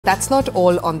That's not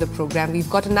all on the program. We've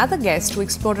got another guest to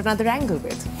explore another angle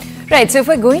with. Right, so if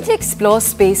we're going to explore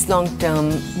space long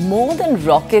term, more than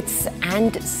rockets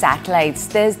and satellites,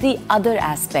 there's the other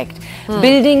aspect,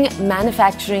 building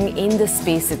manufacturing in the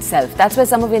space itself. That's where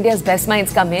some of India's best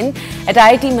minds come in. At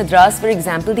IIT Madras, for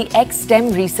example, the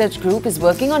ExTem research group is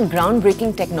working on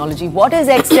groundbreaking technology. What is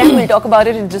ExTem? We'll talk about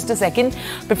it in just a second.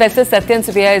 Professor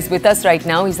Subbiah is with us right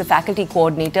now. He's the faculty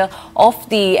coordinator of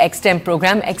the ExTem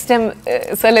program.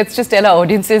 ExTem, so let's just tell our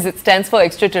audiences, it stands for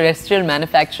Extraterrestrial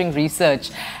Manufacturing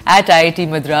Research at IIT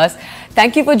Madras.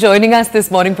 Thank you for joining us this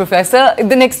morning, Professor. In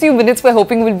the next few minutes, we're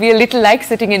hoping will be a little like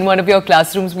sitting in one of your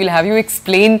classrooms. We'll have you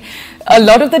explain a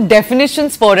lot of the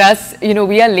definitions for us. You know,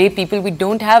 we are lay people. We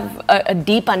don't have a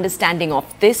deep understanding of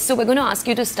this. So we're going to ask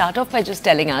you to start off by just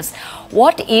telling us,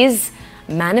 what is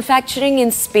manufacturing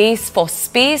in space for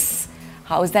space?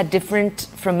 How is that different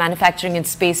from manufacturing in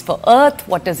space for Earth?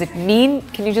 What does it mean?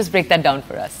 Can you just break that down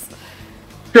for us?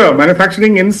 Sure.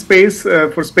 Manufacturing in space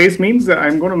for space means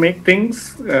I'm going to make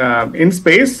things in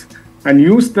space and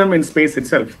use them in space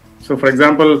itself. So, for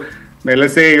example,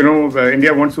 let's say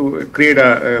India wants to create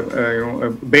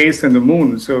a base in the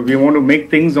moon. So we want to make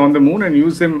things on the moon and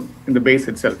use them in the base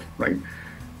itself, right?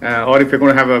 Or if you're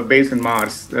going to have a base in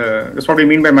Mars, that's what we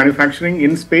mean by manufacturing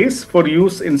in space for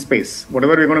use in space.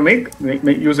 Whatever we're going to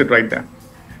make use it right there.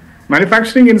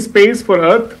 Manufacturing in space for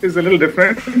Earth is a little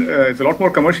different. It's a lot more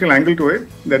commercial angle to it.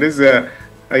 That is,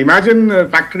 imagine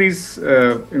factories,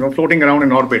 floating around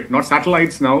in orbit, not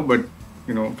satellites now, but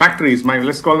factories.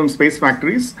 Let's call them space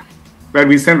factories, where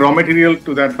we send raw material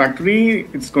to that factory.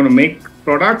 It's going to make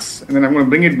products, and then I'm going to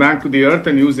bring it back to the Earth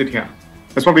and use it here.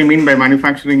 That's what we mean by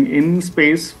manufacturing in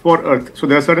space for Earth. So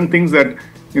there are certain things that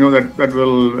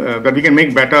that we can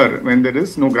make better when there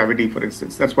is no gravity, for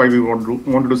instance. That's why we want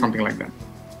to do something like that.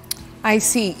 I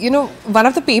see. One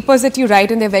of the papers that you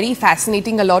write, and they're very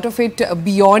fascinating, a lot of it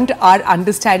beyond our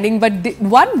understanding, but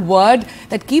one word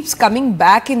that keeps coming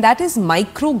back, and that is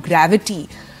microgravity.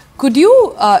 Could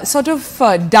you sort of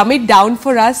dumb it down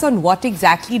for us on what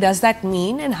exactly does that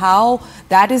mean and how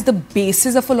that is the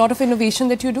basis of a lot of innovation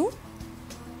that you do?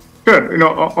 Sure.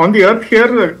 On the Earth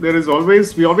here,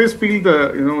 we always feel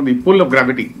the pull of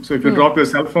gravity. So if you drop your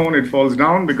cell phone, it falls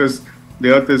down because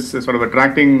the Earth is sort of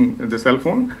attracting the cell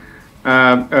phone.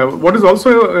 What is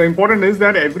also important is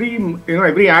that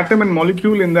every atom and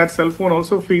molecule in that cell phone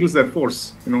also feels that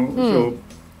force. So,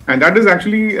 and that is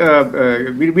actually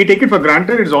we take it for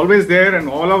granted. It's always there, and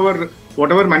all our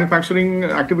whatever manufacturing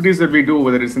activities that we do,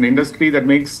 whether it's an industry that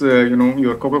makes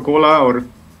your Coca-Cola or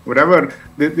whatever,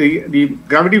 the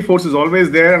gravity force is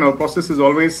always there, and our process is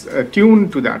always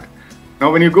tuned to that.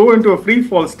 Now, when you go into a free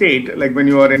fall state, like when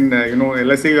you are in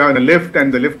let's say you are in a lift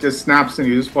and the lift just snaps and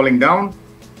you're just falling down,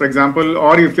 for example,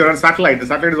 or if you're on a satellite, the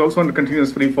satellite is also on a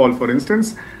continuous free fall, for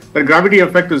instance, the gravity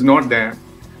effect is not there.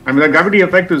 And when the gravity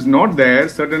effect is not there,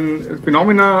 certain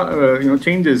phenomena,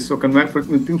 changes. So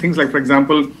things like, for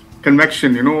example,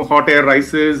 convection, hot air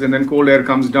rises and then cold air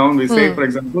comes down. We say, for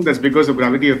example, that's because of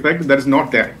gravity effect that is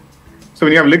not there. So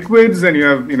when you have liquids and you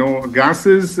have,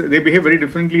 gases, they behave very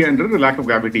differently under the lack of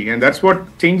gravity. And that's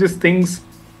what changes things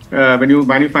when you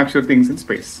manufacture things in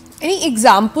space. Any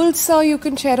examples you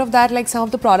can share of that, like some of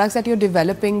the products that you're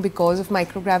developing because of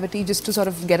microgravity, just to sort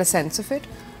of get a sense of it?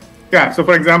 Yeah. So,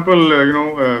 for example,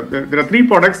 there are three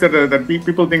products that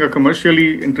people think are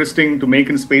commercially interesting to make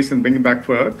in space and bring it back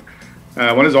for Earth.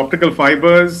 One is optical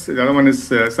fibers. The other one is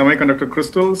semiconductor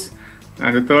crystals.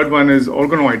 And the third one is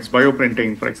organoids,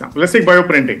 bioprinting, for example. Let's take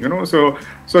bioprinting,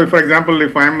 So for example,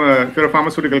 if you're a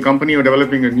pharmaceutical company, you're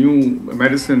developing a new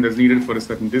medicine that's needed for a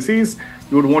certain disease,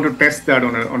 you would want to test that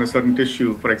on a certain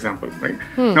tissue, for example, right?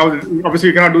 Now, obviously,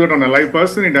 you cannot do that on a live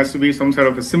person. It has to be some sort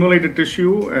of a simulated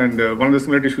tissue, and one of the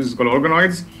simulated tissues is called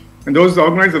organoids. And those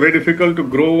organoids are very difficult to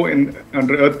grow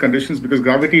under Earth conditions because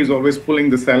gravity is always pulling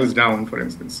the cells down, for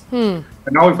instance. And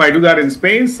now, if I do that in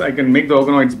space, I can make the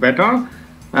organoids better.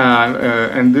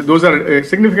 And those are a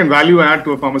significant value add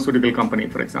to a pharmaceutical company,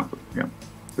 for example. Yeah.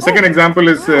 The second example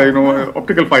is,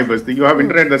 optical fibers. You have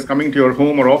internet that's coming to your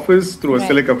home or office through a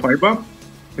silica fiber.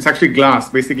 It's actually glass,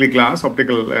 basically glass,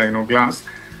 optical, glass.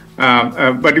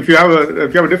 But if you have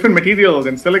a different material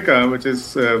than silica, which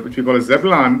we call a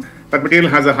Zeblan, that material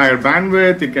has a higher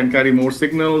bandwidth. It can carry more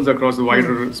signals across a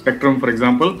wider spectrum, for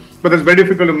example. But that's very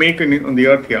difficult to make on the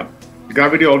Earth here.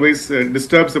 Gravity always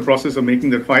disturbs the process of making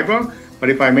that fiber. But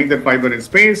if I make that fiber in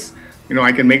space,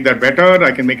 I can make that better.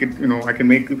 I can make it,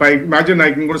 if I imagine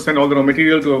I'm going to send all the raw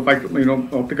material to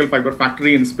a, optical fiber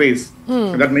factory in space,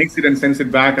 and that makes it and sends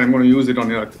it back, and I'm going to use it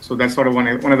on Earth. So that's sort of one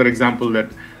other example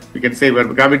that we can say where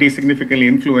gravity significantly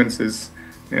influences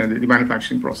the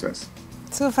manufacturing process.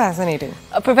 So fascinating.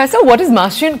 Professor, what is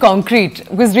Martian concrete?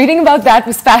 Was reading about that,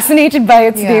 was fascinated by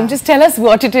its name. Just tell us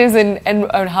what it is and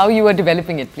how you are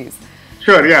developing it, please.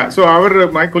 Sure, yeah. So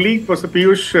my colleague, Professor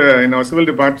Piyush, in our civil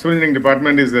engineering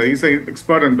department, he's an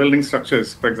expert on building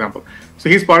structures, for example. So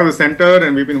he's part of the center,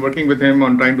 and we've been working with him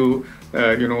on trying to,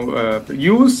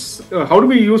 use, how do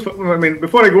we use, I mean,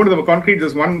 before I go into the concrete,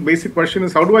 there's one basic question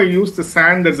is, how do I use the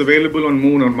sand that's available on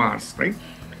Moon or Mars, right?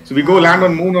 So we go land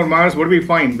on Moon or Mars, what do we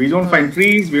find? We don't find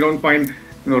trees, we don't find,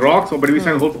 rocks, but we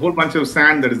find a whole bunch of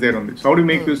sand that is there on it. So how do we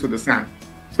make use of the sand?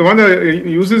 So one of the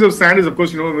uses of sand is, of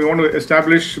course, we want to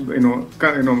establish,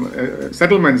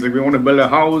 settlements. Like we want to build a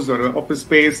house or an office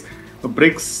space,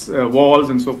 bricks, walls,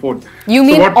 and so forth. You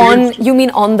mean you mean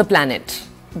on the planet?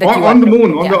 On the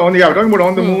moon, we're talking about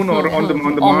on the moon or on the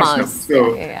Mars now.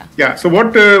 So yeah. So what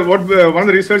one of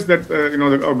the research that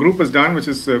our group has done, which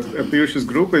is Piyush's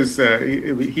group, is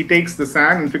he takes the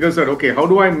sand and figures out, okay, what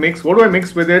do I mix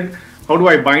with it? How do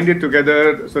I bind it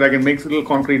together so that I can make little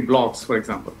concrete blocks, for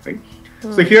example, right?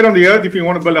 So here on the Earth, if you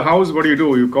want to build a house, what do?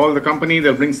 You call the company,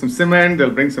 they'll bring some cement, they'll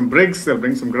bring some bricks, they'll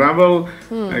bring some gravel,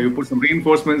 you put some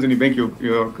reinforcements and you make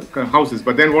your houses.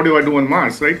 But then what do I do on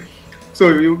Mars, right?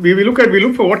 So we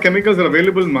look for what chemicals are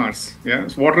available in Mars. Yeah,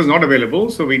 so water is not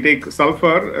available. So we take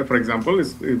sulfur, for example.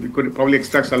 We could probably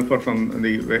extract sulfur from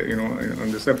the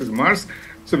on the surface of Mars.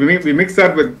 So we mix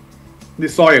that with the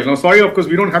soil. Now soil, of course,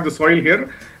 we don't have the soil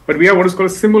here, but we have what is called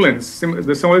simulants,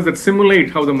 the soils that simulate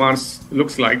how the Mars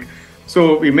looks like.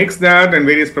 So we mixed that in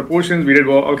various proportions. We did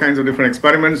all kinds of different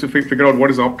experiments to figure out what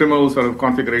is optimal sort of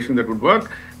configuration that would work.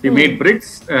 We made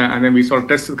bricks, and then we sort of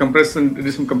did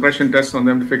some compression tests on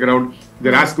them to figure out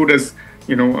they're as good as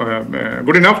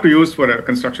good enough to use for a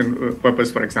construction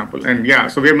purpose, for example. And yeah,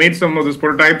 so we have made some of those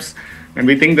prototypes, and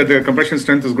we think that the compression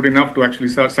strength is good enough to actually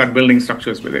start building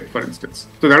structures with it, for instance.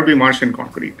 So that would be Martian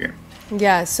concrete. Yeah.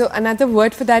 Yeah, so another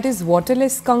word for that is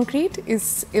waterless concrete.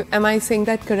 Am I saying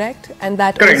that correct? And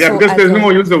that correct, yeah, because there's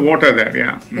no use of water there,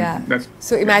 yeah.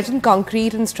 So imagine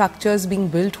concrete and structures being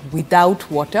built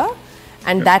without water,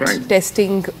 and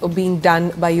testing being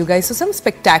done by you guys. So some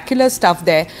spectacular stuff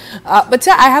there. But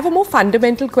sir, I have a more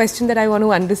fundamental question that I want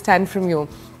to understand from you.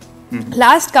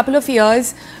 Last couple of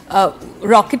years,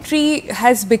 rocketry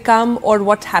has become, or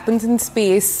what happens in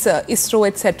space, ISRO,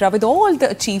 etc., with all the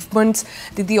achievements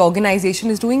that the organization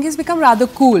is doing, has become rather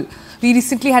cool. We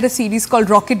recently had a series called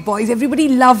Rocket Boys. Everybody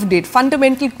loved it.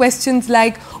 Fundamental questions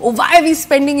like, oh, why are we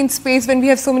spending in space when we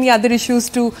have so many other issues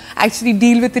to actually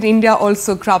deal with in India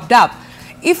also cropped up?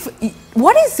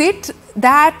 What is it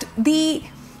that the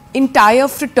entire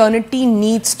fraternity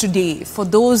needs today for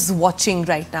those watching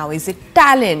right now? Is it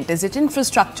talent? Is it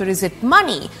infrastructure? Is it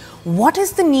money? What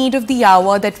is the need of the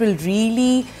hour that will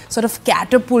really sort of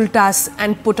catapult us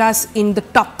and put us in the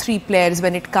top 3 players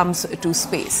when it comes to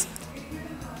space?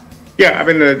 Yeah, I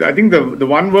mean, I think the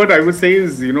one word I would say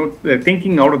is,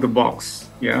 thinking out of the box.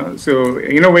 Yeah, so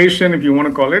innovation, if you want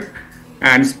to call it,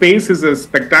 and space is a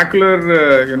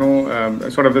spectacular,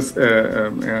 sort of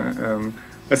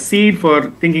a seed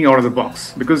for thinking out of the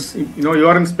box, because you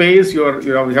are in space, you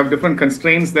have different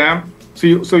constraints there.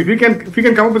 So if you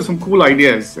can come up with some cool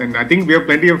ideas, and I think we have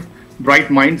plenty of bright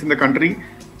minds in the country.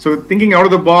 So thinking out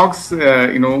of the box,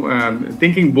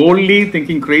 thinking boldly,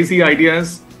 thinking crazy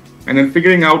ideas, and then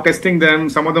figuring out, testing them.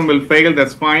 Some of them will fail,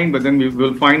 that's fine, but then we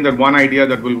will find that one idea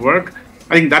that will work.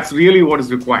 I think that's really what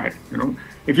is required.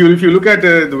 If you look at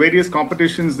the various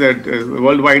competitions that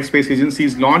worldwide space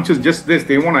agencies launch, is just this: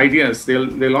 they want ideas. They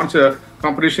launch a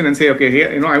competition and say, okay,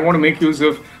 here, I want to make use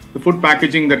of the food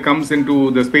packaging that comes into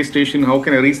the space station. How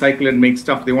can I recycle it and make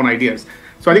stuff? They want ideas.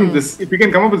 So I think if you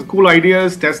can come up with cool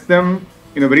ideas, test them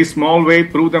in a very small way,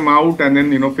 prove them out, and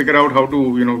then figure out how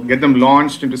to get them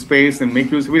launched into space and make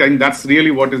use of it. I think that's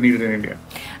really what is needed in India.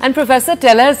 And Professor,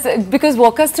 tell us, because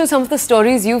walk us through some of the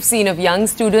stories you've seen of young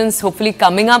students hopefully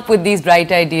coming up with these bright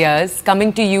ideas,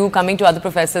 coming to you, coming to other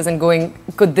professors and going,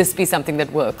 could this be something that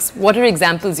works? What are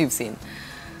examples you've seen?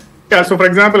 Yeah, so for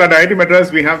example, at IIT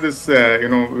Madras, we have this,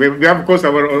 we have, of course,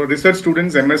 our research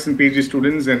students, MS and PhD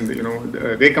students, and,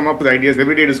 they come up with ideas,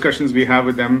 everyday discussions we have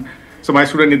with them. So my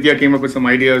student Nitya came up with some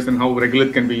ideas on how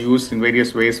regolith can be used in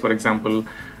various ways, for example.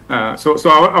 So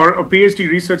our PhD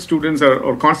research students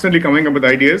are constantly coming up with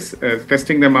ideas,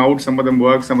 testing them out. Some of them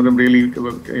work, some of them really,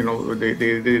 they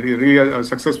really are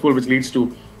successful, which leads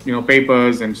to,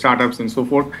 papers and startups and so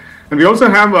forth. And we also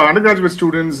have undergraduate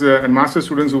students and master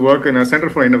students who work in a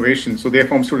Center for Innovation. So they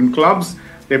form student clubs,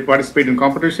 they participate in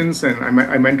competitions, and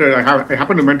I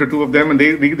happen to mentor 2 of them, and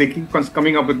they keep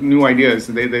coming up with new ideas.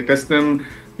 They test them,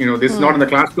 This is not in the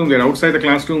classroom, they're outside the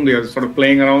classroom, they are sort of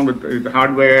playing around with the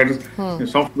hardwares, the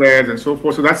softwares and so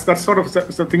forth. So that's sort of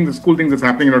the cool thing that's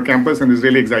happening in our campus, and it's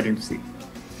really exciting to see.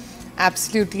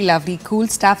 Absolutely lovely. Cool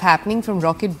stuff happening from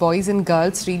Rocket boys and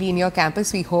girls really in your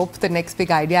campus. We hope the next big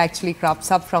idea actually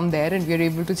crops up from there and we're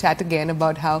able to chat again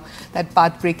about how that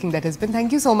path breaking that has been.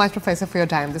 Thank you so much, Professor, for your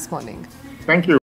time this morning. Thank you.